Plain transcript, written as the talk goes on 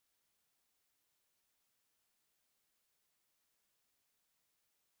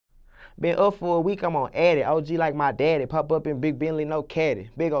Been up for a week, I'm on addict. OG like my daddy. Pop up in big Bentley, no caddy.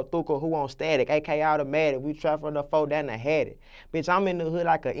 Big ol' Thookas who on static. AK automatic. We try from the 4 down the had it. Bitch, I'm in the hood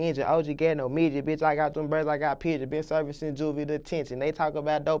like an engine. OG get no midget. Bitch, I got them birds, I got pigeons. Been servicing juvie detention. They talk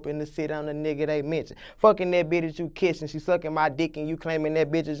about dope in the city, I'm the nigga they mention. Fucking that bitch that you kissing. She sucking my dick and you claiming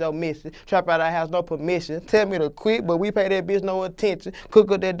that bitch is your missus. Trap out our house, no permission. Tell me to quit, but we pay that bitch no attention.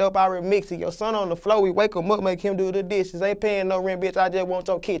 Cook up that dope, I remix it. Your son on the floor, we wake him up, make him do the dishes. Ain't paying no rent, bitch, I just want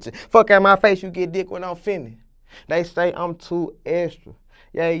your kitchen. Fuck out my face, you get dick when I'm finished. They say I'm too extra.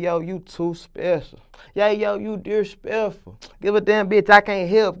 Yayo, you too special. Yayo, you disrespectful. Give a damn bitch, I can't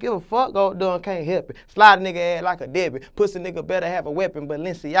help. Give a fuck, go done, can't help it. Slide a nigga ass like a debit. Pussy nigga better have a weapon, but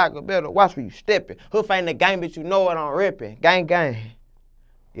Balenciagas better watch where you steppin'. Hood Fame the game, bitch, you know what I'm rippin'. Gang, gang.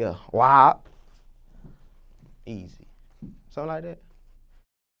 Yeah, wop. Easy. Something like that.